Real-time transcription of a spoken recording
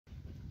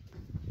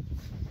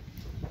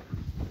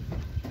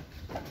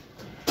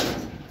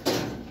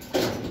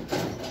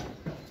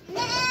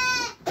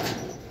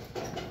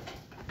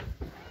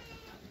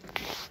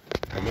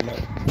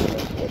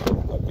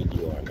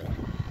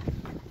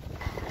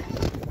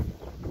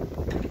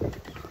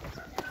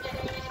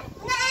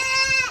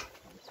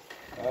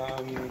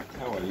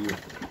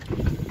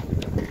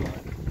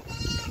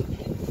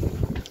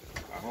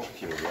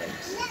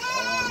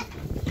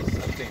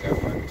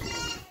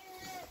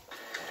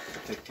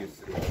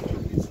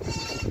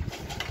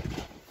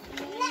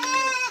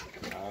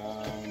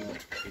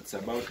It's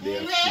about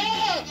their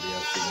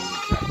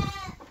feeding time.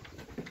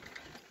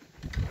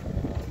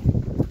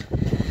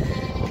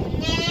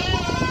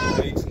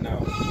 Right now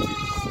it is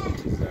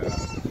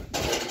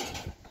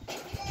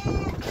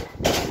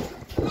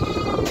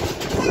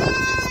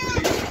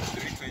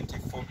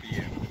 3:24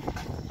 p.m.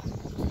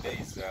 Today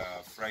is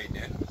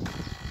Friday,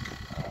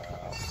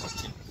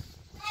 14th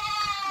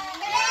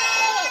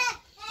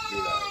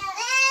July.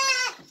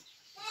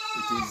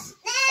 It is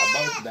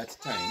about that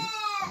time,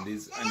 and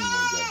these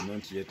animals have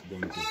not yet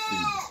gone to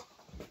feed,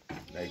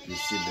 like you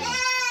see them.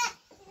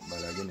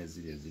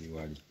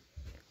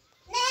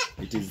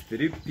 It is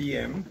 3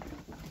 p.m.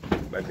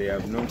 but they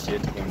have not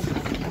yet gone to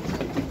feed.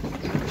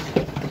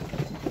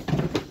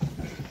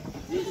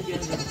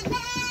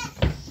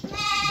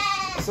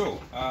 So,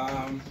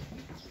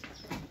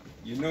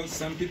 you know,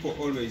 some people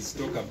always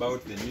talk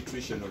about the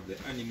nutrition of the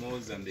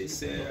animals, and they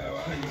say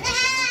our animals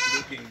are not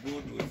looking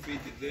good, we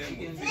feed them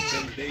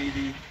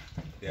daily,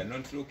 they are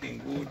not looking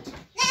good,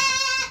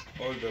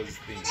 all those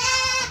things.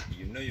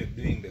 You know you're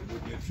doing the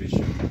good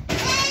nutrition,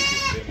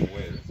 feeding them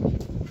well,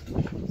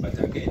 but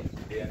again,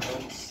 they are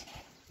not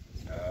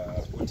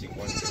putting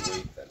on the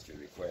weight that you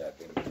require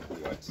them to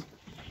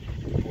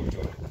put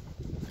on.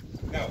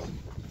 Now,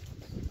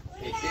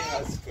 a day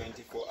has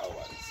 24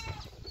 hours.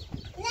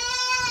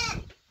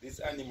 These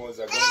animals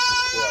are going to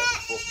go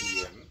at 4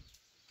 p.m.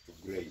 to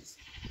graze.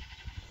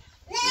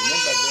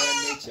 Remember their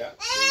nature,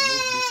 they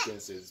move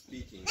distances,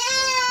 picking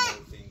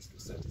small things to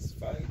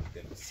satisfy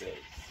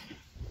themselves.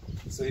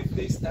 So if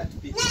they start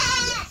picking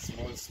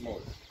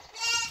small,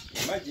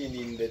 imagine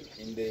in the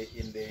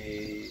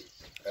 3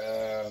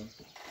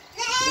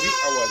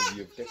 hours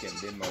you've taken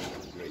them out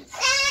to graze.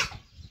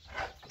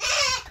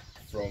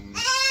 From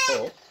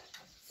 4,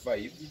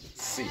 5,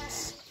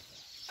 6.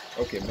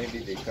 Okay, maybe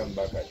they come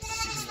back at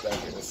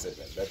 6:30 or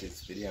 7. That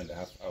is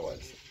 3.5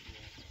 hours.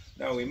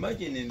 Now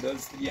imagine in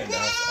those 3.5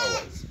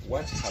 hours,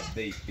 what have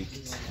they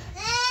picked?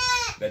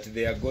 That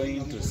they are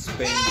going to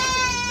spend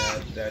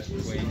another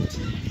 21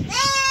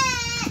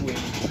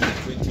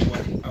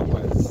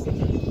 hours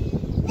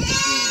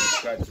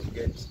to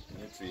get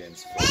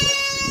nutrients from that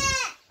thing.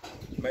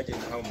 Imagine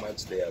how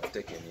much they have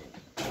taken in.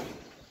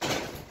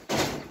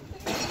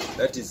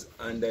 That is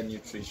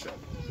undernutrition.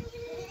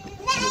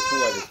 You're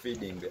poorly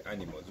feeding the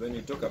animals. When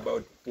you talk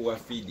about poor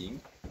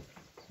feeding,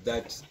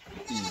 that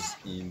is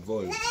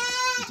involved.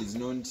 It is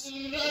not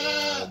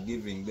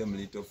giving them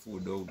little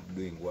food or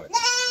doing what.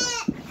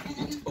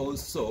 It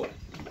also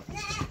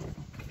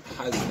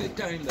has the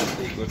time that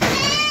they go to.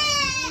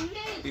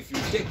 If you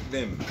take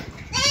them,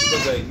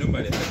 because I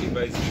normally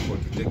advise people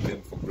to take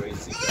them for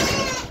grazing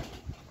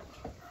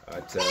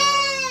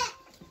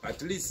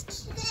at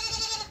least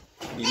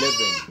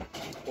 11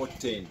 or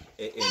 10 a.m.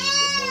 in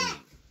the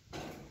morning,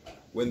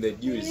 when the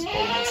dew is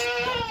almost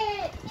done,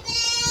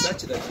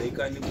 such that they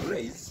can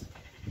graze,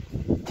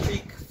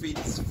 pick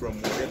feeds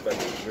from wherever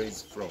they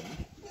graze from.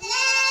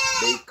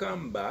 They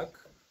come back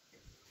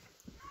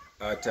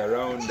at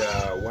around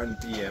 1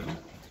 p.m.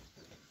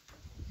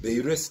 They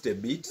rest a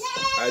bit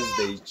as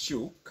they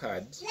chew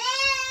cud,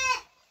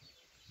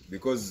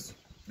 because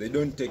they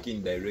don't take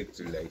in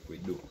directly like we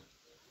do.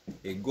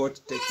 A goat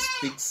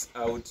picks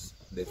out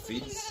the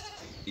feeds,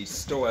 it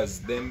stores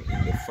them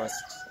in the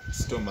first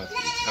stomach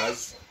it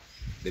has,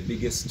 the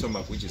biggest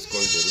stomach, which is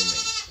called the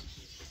rumen.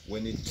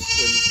 When it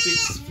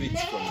picks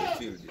feeds from the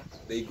field,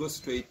 they go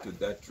straight to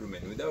that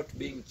rumen without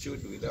being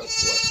chewed, without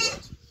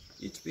what.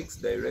 It picks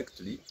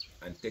directly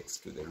and takes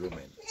to the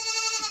rumen.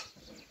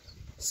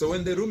 So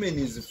when the rumen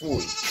is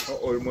full,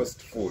 or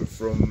almost full,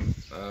 from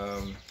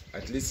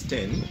at least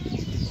 10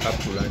 up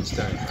to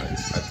lunchtime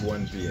at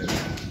 1 p.m.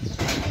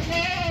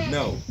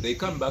 Now they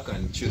come back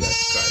and chew that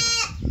cud.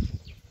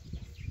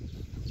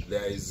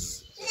 There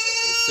is a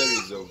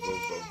series of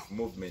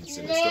movements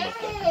in the stomach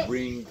that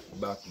bring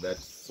back that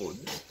food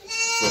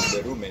from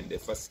the rumen, the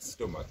first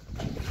stomach.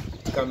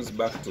 It comes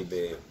back to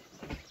the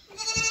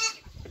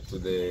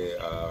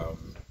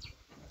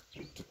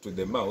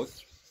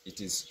mouth.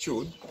 It is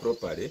chewed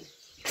properly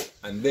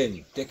and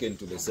then taken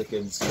to the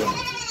second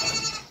stomach.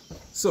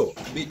 So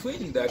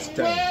between that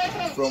time,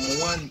 from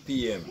 1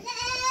 p.m.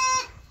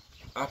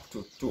 up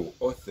to 2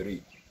 or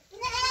 3,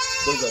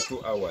 those are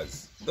 2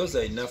 hours. Those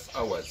are enough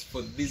hours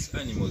for these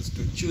animals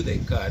to chew the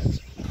cud,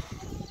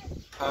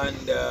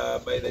 and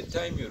by the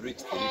time you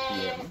reach 3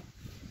 p.m.,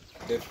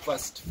 the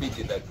first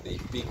feed that they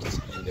picked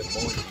in the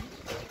morning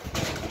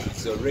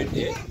is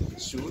already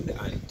chewed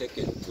and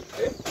taken to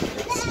the next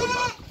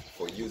stomach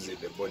for use in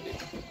the body.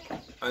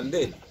 And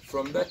then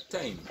from that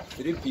time,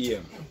 3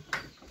 p.m.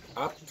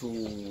 up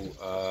to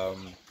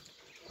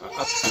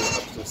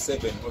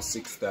 7 or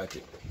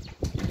 6:30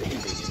 in the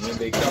evening, when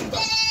they come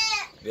back,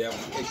 they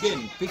have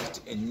again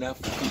picked enough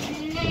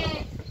feed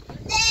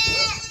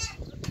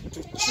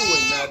to chew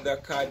another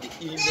cud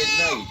in the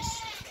night.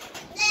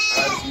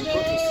 As you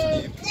go to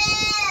sleep,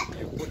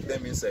 you put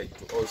them inside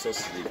to also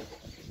sleep.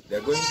 They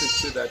are going to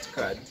chew that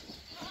cud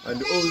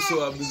and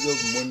also absorb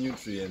more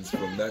nutrients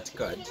from that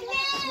cud.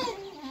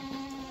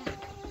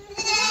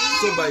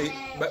 So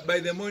by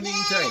the morning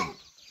time,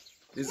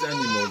 these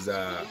animals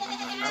are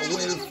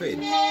well fed.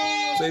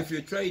 So if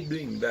you try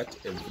doing that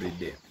every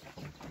day,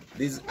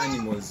 these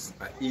animals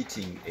are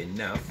eating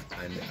enough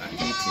and are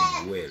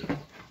eating well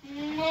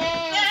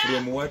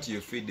from what you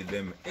feed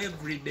them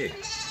every day,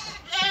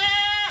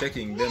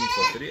 taking them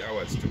for 3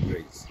 hours to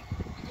graze.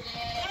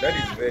 That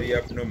is very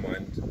abnormal,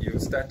 and you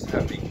start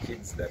having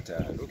kids that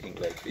are looking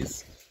like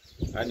this,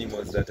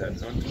 animals that are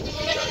not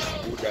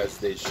as good as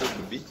they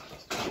should be,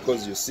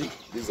 because you see,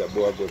 these are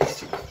Boer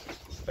goats,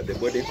 but the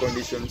body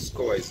condition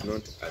score is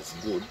not as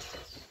good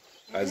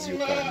as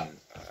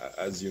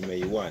you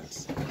may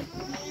want.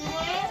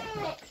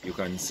 You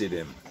can see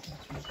them.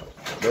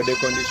 Body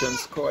condition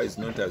score is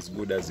not as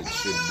good as it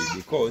should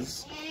be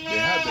because they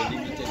have a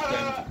limited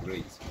time to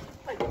graze.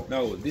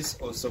 Now, this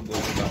also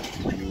goes back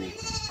to you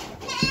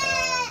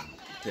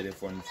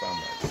telephone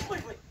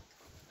farmers,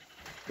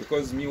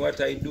 because me, what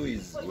I do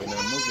is when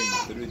I'm moving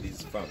through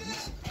these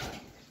farms,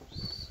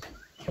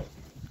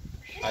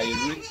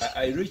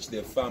 I reach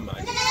the farmer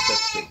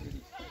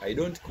unexpectedly. I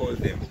don't call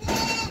them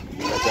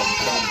that I'm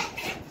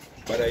farming,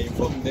 but I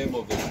inform them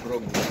of a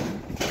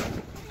program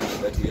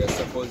that we are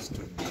supposed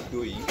to be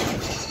doing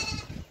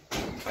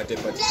at a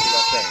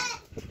particular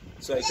time.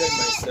 So I tell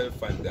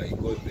myself and I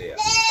go there.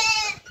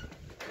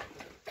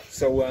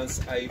 So once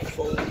I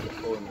fall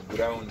on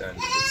ground and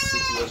the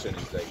situation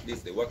is like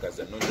this, the workers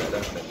are not around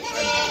and the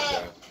animals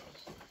are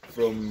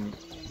from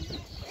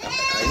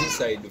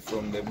inside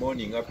from the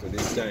morning up to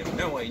this time.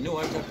 Now I know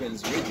what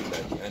happens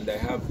regularly and I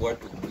have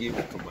what to give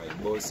to my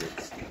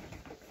bosses.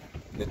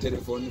 The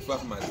telephone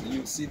farmers,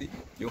 you see,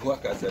 your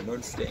workers are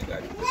not staying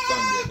at the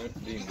farm, they are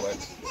not doing what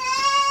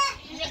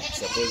is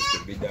supposed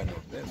to be done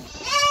of them.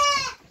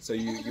 So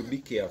you be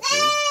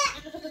careful,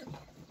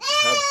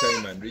 have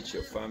time and reach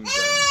your farms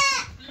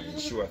and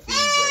ensure things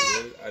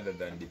are well, other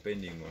than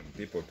depending on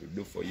people to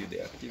do for you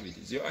the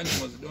activities. Your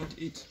animals don't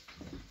eat.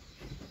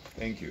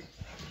 Thank you.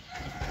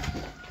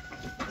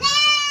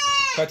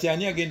 Kati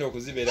ani agenda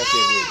okuzibeerako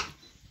ebweru?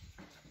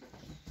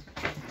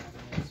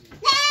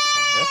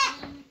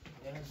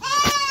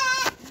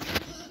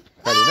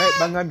 Kale naye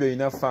bangambye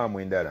olina faamu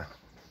endala.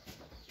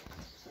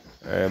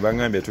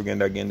 Bangambye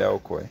tugenda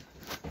okwe.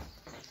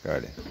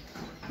 Kale.